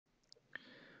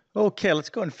Okay, let's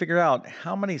go and figure out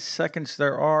how many seconds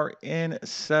there are in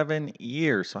 7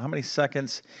 years. So, how many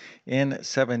seconds in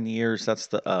 7 years? That's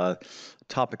the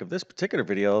topic of this particular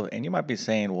video. And you might be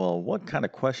saying, well, what kind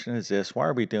of question is this? Why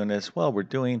are we doing this? Well, we're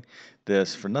doing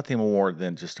this for nothing more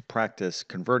than just to practice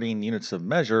converting units of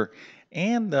measure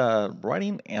and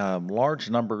writing large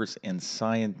numbers in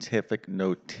scientific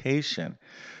notation.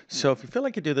 So, if you feel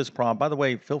like you do this problem, by the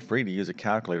way, feel free to use a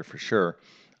calculator for sure.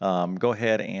 Go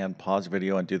ahead and pause the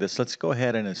video and do this. Let's go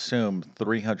ahead and assume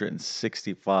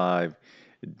 365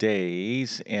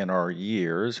 days in our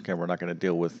years. Okay, we're not going to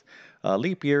deal with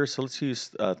leap years, so let's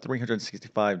use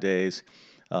 365 days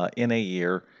in a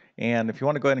year. And if you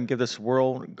want to go ahead and give this a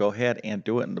whirl, go ahead and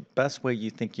do it in the best way you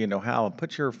think you know how, and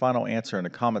put your final answer in the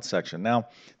comment section. Now,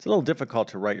 it's a little difficult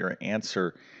to write your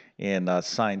answer in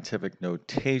scientific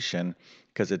notation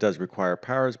because it does require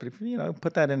powers, but if you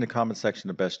put that in the comment section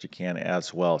the best you can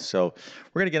as well. So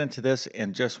we're going to get into this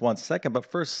in just 1 second, but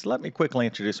first let me quickly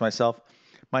introduce myself.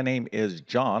 My name is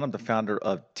John. I'm the founder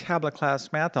of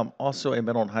TabletClass Math. I'm also a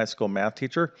middle and high school math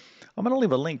teacher. I'm going to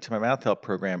leave a link to my math help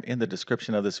program in the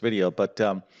description of this video, but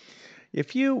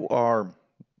if you are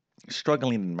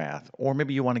struggling in math, or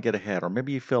maybe you want to get ahead, or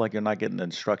maybe you feel like you're not getting the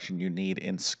instruction you need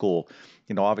in school,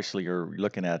 obviously you're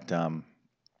looking at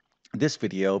this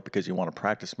video because you want to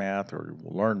practice math or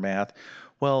learn math.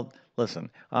 Well, listen,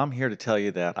 I'm here to tell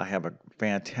you that I have a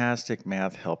fantastic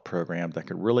math help program that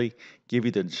can really give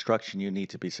you the instruction you need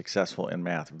to be successful in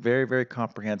math. Very, very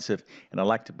comprehensive, and I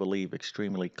like to believe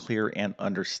extremely clear and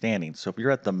understanding. So if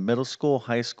you're at the middle school,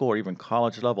 high school, or even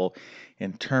college level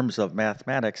in terms of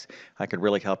mathematics, I could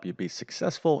really help you be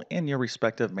successful in your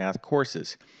respective math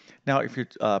courses. Now, if you're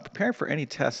preparing for any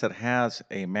test that has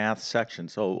a math section,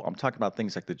 so I'm talking about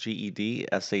things like the GED,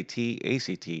 SAT,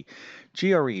 ACT,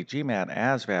 GRE, GMAT,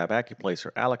 ASVAB,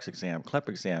 AccuPlacer, ALEX exam, CLEP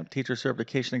exam, teacher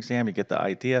certification exam, you get the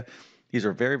idea. These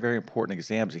are very, very important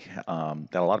exams that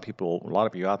a lot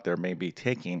of you out there may be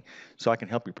taking, so I can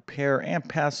help you prepare and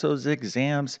pass those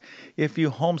exams. If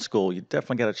you homeschool, you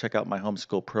definitely got to check out my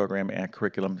homeschool program and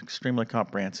curriculum, extremely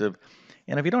comprehensive.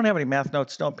 And if you don't have any math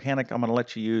notes, don't panic. I'm going to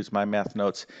let you use my math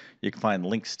notes. You can find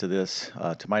links to this,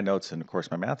 to my notes, and of course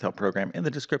my math help program in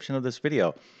the description of this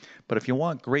video. But if you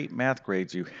want great math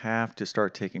grades, you have to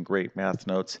start taking great math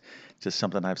notes. Just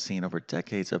something I've seen over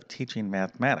decades of teaching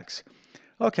mathematics.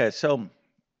 Okay, so I'm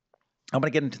going to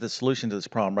get into the solution to this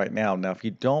problem right now. Now, if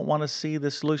you don't want to see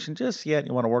the solution just yet,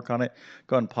 you want to work on it,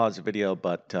 go ahead and pause the video.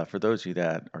 But for those of you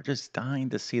that are just dying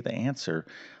to see the answer,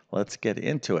 let's get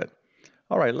into it.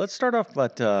 All right, let's start off by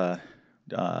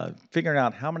figuring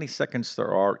out how many seconds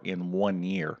there are in 1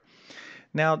 year.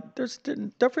 Now, there's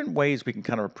different ways we can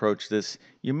kind of approach this.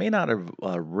 You may not have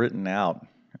written out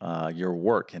your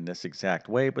work in this exact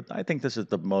way, but I think this is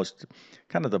the most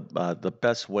kind of the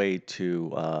best way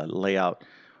to lay out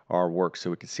our work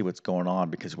so we can see what's going on,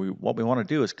 because what we want to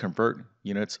do is convert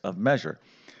units of measure.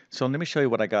 So let me show you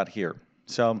what I got here.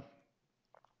 So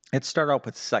let's start out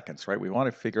with seconds, right? We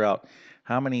want to figure out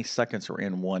how many seconds are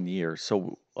in 1 year.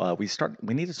 So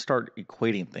we need to start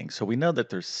equating things. So we know that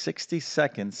there's 60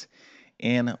 seconds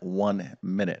in 1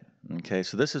 minute. Okay,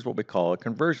 so this is what we call a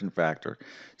conversion factor.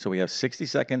 So we have 60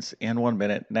 seconds in 1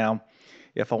 minute. Now,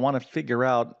 if I want to figure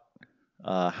out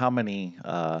how many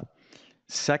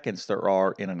seconds there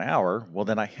are in an hour, well,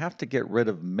 then I have to get rid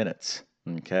of minutes.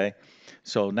 Okay,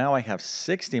 so now I have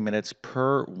 60 minutes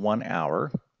per 1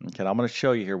 hour. Okay, I'm going to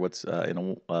show you here what's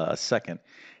in a second,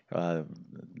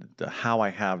 how I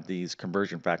have these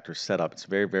conversion factors set up. It's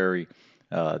very, very,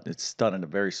 it's done in a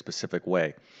very specific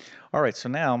way. All right, so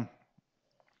now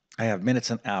I have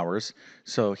minutes and hours.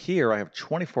 So here I have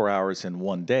 24 hours in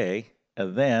 1 day,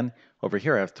 and then over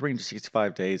here I have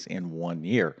 365 days in 1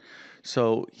 year.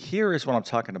 So here is what I'm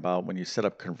talking about when you set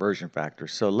up conversion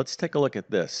factors. So let's take a look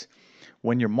at this.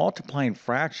 When you're multiplying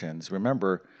fractions,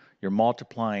 remember, you're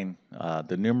multiplying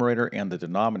the numerator and the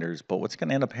denominators, but what's going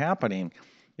to end up happening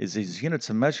is these units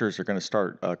of measures are going to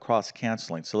start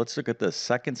cross-canceling. So let's look at this,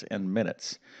 seconds and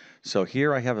minutes. So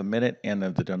here I have a minute in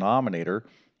the denominator,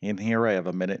 and here I have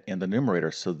a minute in the numerator.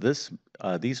 So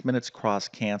these minutes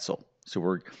cross-cancel.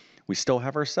 So we still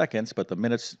have our seconds, but the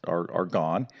minutes are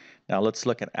gone. Now let's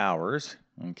look at hours.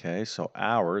 Okay, so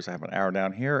hours, I have an hour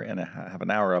down here and I have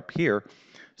an hour up here.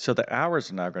 So the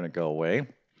hours are now going to go away.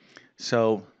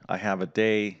 So I have a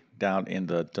day down in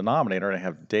the denominator, and I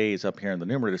have days up here in the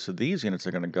numerator. So these units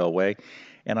are going to go away.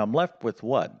 And I'm left with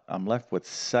what? I'm left with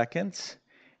seconds,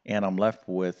 and I'm left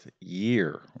with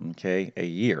year, okay, a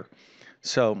year.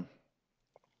 So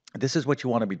this is what you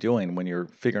want to be doing when you're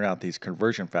figuring out these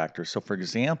conversion factors. So for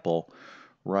example,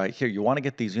 right here, you want to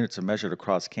get these units of measure to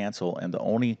cross cancel, and the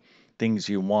only things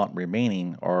you want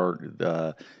remaining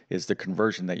is the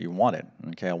conversion that you wanted.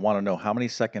 Okay, I want to know how many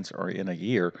seconds are in a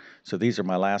year. So these are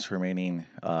my last remaining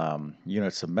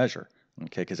units of measure.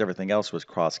 Okay, because everything else was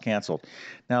cross-canceled.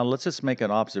 Now let's just make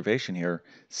an observation here.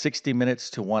 60 minutes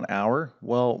to 1 hour.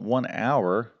 Well, 1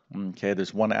 hour. Okay,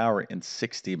 there's 1 hour in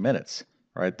 60 minutes.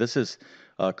 All right, this is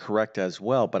correct as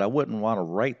well, but I wouldn't want to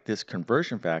write this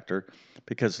conversion factor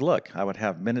because look, I would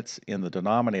have minutes in the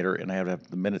denominator and I would have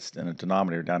the minutes in the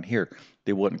denominator down here.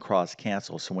 They wouldn't cross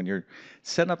cancel. So when you're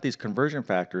setting up these conversion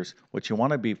factors, what you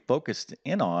want to be focused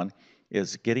in on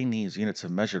is getting these units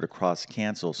of measure to cross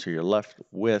cancel so you're left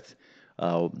with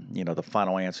the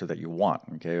final answer that you want.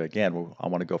 Okay, again, I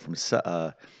want to go from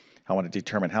I want to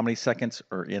determine how many seconds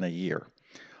are in a year.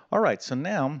 All right, so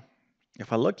now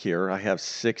if I look here, I have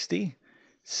 60,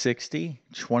 60,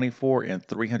 24, and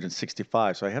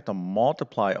 365. So I have to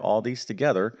multiply all these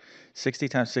together. 60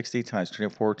 times 60 times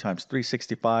 24 times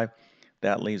 365.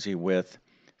 That leaves you with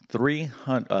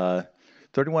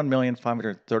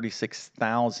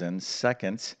 31,536,000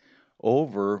 seconds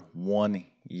over 1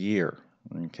 year.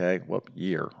 Okay, well,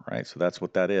 year, right? So that's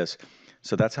what that is.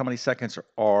 So that's how many seconds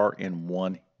are in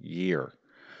 1 year.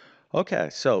 Okay,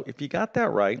 so if you got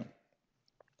that right,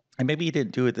 and maybe you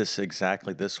didn't do it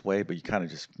exactly this way, but you kind of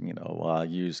just,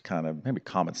 use kind of maybe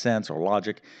common sense or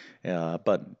logic.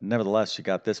 But nevertheless, you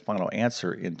got this final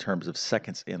answer in terms of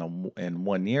seconds in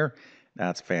 1 year.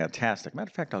 That's fantastic. Matter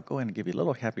of fact, I'll go ahead and give you a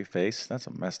little happy face. That's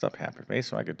a messed up happy face,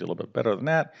 so I could do a little bit better than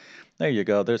that. There you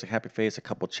go. There's a happy face, a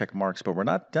couple check marks, but we're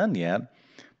not done yet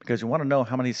because you want to know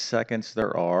how many seconds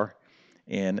there are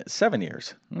in 7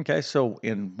 years. Okay, so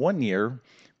in 1 year,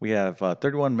 we have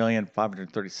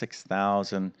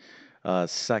 31,536,000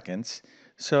 seconds.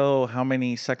 So how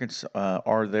many seconds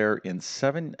are there in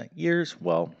 7 years?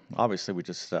 Well, obviously we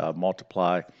just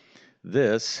multiply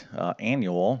this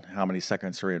annual, how many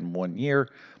seconds are in 1 year,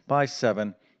 by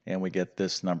 7, and we get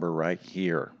this number right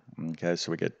here. Okay,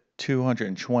 so we get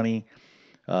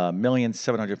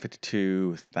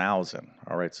 220,752,000.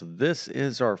 All right, so this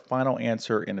is our final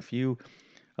answer. And if you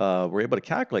were able to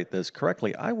calculate this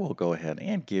correctly, I will go ahead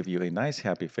and give you a nice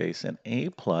happy face, an A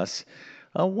plus,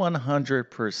 a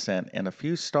 100%, and a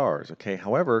few stars. Okay,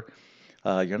 however,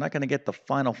 you're not going to get the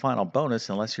final bonus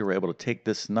unless you were able to take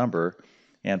this number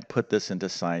and put this into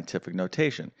scientific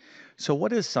notation. So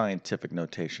what is scientific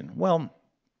notation? Well,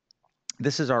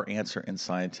 this is our answer in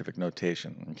scientific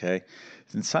notation, okay?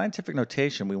 In scientific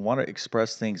notation, we want to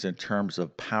express things in terms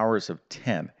of powers of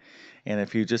 10. And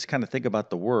if you just kind of think about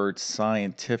the word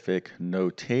scientific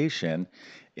notation,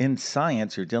 in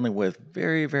science, you're dealing with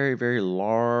very, very, very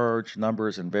large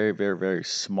numbers and very, very, very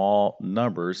small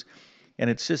numbers. And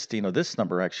it's just, this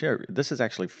number actually, this is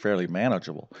actually fairly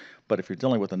manageable. But if you're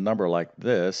dealing with a number like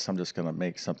this, I'm just going to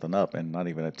make something up and not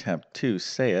even attempt to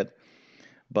say it.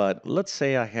 But let's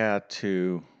say I had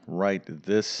to write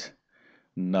this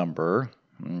number,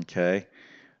 okay?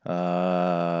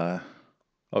 Okay,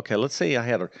 let's say I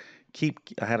had to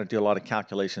do a lot of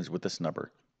calculations with this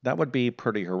number. That would be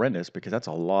pretty horrendous because that's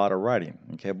a lot of writing,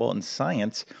 okay? Well, in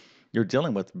science, you're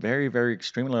dealing with very, very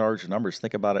extremely large numbers.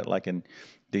 Think about it like in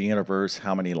the universe,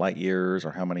 how many light years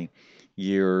or how many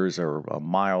years or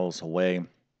miles away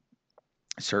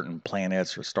certain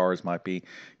planets or stars might be,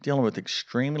 dealing with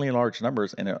extremely large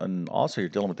numbers, and also you're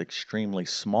dealing with extremely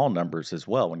small numbers as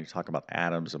well when you talk about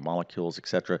atoms and molecules,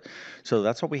 etc. So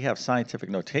that's why we have scientific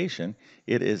notation.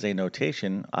 It is a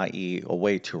notation, i.e. a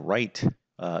way to write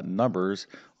numbers.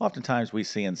 Oftentimes we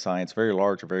see in science very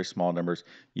large or very small numbers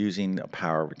using a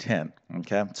power of 10.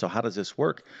 Okay, so how does this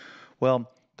work? Well,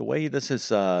 the way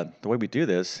we do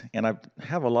this, and I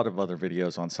have a lot of other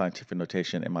videos on scientific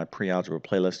notation in my pre-algebra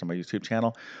playlist on my YouTube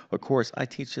channel. Of course, I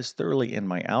teach this thoroughly in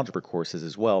my algebra courses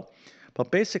as well.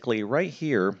 But basically, right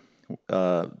here,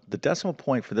 the decimal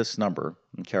point for this number,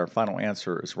 okay, our final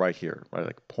answer is right here, right,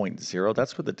 like 0.0.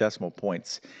 That's what the decimal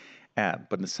point's at.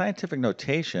 But in scientific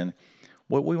notation,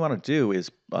 what we want to do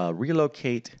is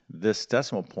relocate this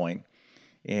decimal point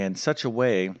in such a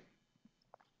way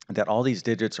that all these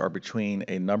digits are between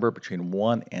a number between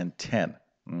 1 and 10,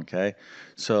 okay?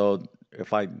 So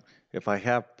if I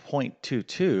have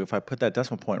 0.22, if I put that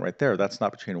decimal point right there, that's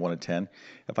not between 1 and 10.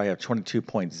 If I have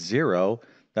 22.0,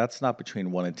 that's not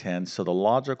between 1 and 10. So the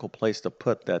logical place to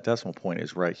put that decimal point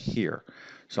is right here.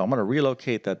 So I'm going to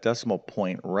relocate that decimal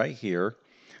point right here.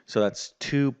 So that's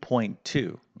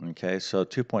 2.2, okay? So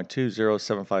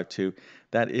 2.20752,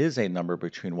 that is a number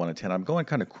between 1 and 10. I'm going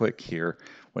kind of quick here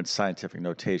with scientific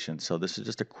notation. So this is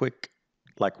just a quick,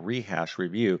 like, rehash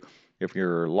review if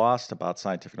you're lost about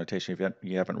scientific notation, if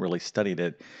you haven't really studied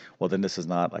it, well, then this is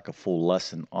not like a full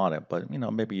lesson on it. But,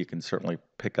 maybe you can certainly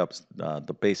pick up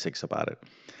the basics about it.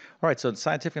 All right, so in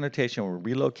scientific notation,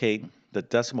 we relocate the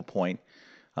decimal point.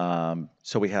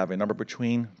 So we have a number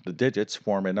between the digits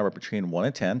form a number between 1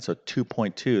 and 10. So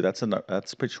 2.2,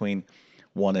 that's between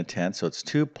 1 and 10. So it's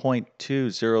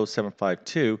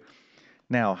 2.20752.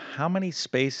 Now, how many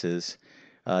spaces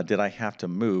did I have to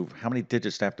move? How many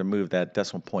digits do I have to move that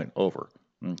decimal point over?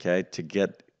 Okay, to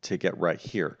get right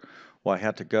here. Well, I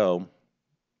had to go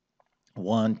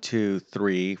 1, 2,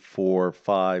 3, 4,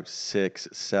 5, 6,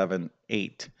 7,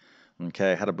 8.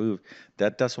 Okay, I had to move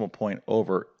that decimal point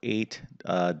over 8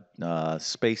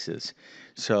 spaces.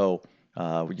 So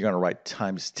you're going to write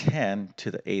times 10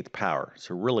 to the 8th power.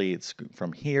 So really, it's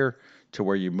from here to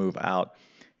where you move out.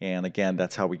 And again,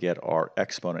 that's how we get our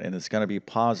exponent. And it's going to be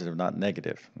positive, not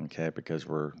negative, okay, because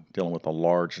we're dealing with a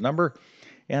large number.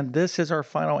 And this is our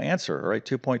final answer, all right,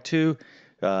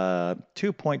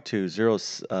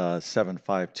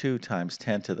 2.20752 times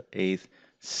 10 to the 8th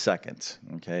seconds.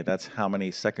 Okay, that's how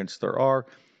many seconds there are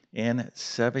in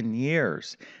 7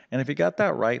 years. And if you got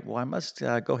that right, well, I must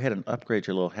go ahead and upgrade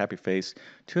your little happy face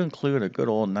to include a good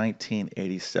old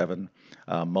 1987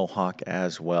 Mohawk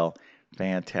as well.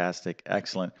 Fantastic,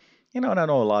 excellent. And I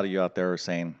know a lot of you out there are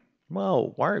saying,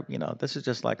 well, why, this is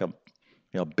just like a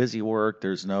busy work.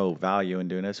 There's no value in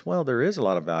doing this. Well, there is a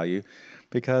lot of value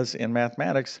because in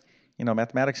mathematics,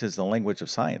 mathematics is the language of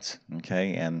science,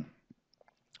 okay? And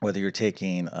whether you're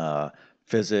taking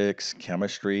physics,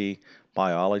 chemistry,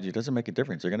 biology, it doesn't make a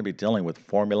difference. You're going to be dealing with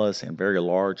formulas and very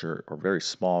large or very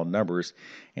small numbers.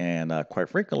 And quite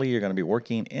frequently, you're going to be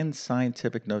working in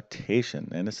scientific notation.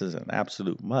 And this is an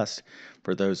absolute must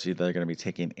for those of you that are going to be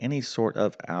taking any sort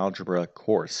of algebra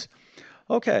course.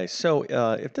 Okay, so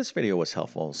if this video was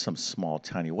helpful in some small,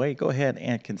 tiny way, go ahead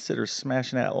and consider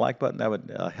smashing that like button. That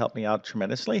would help me out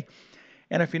tremendously.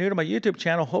 And if you're new to my YouTube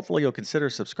channel, hopefully you'll consider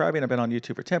subscribing. I've been on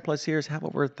YouTube for 10 plus years, have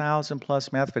over 1,000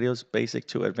 plus math videos, basic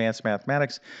to advanced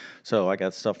mathematics. So I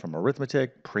got stuff from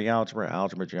arithmetic, pre-algebra,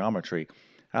 algebra, geometry,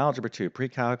 algebra 2,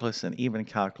 pre-calculus, and even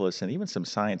calculus, and even some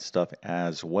science stuff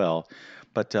as well.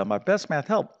 But my best math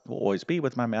help will always be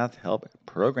with my Math Help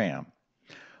program.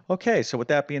 Okay, so with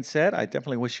that being said, I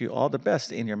definitely wish you all the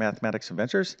best in your mathematics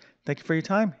adventures. Thank you for your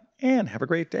time and have a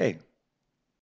great day.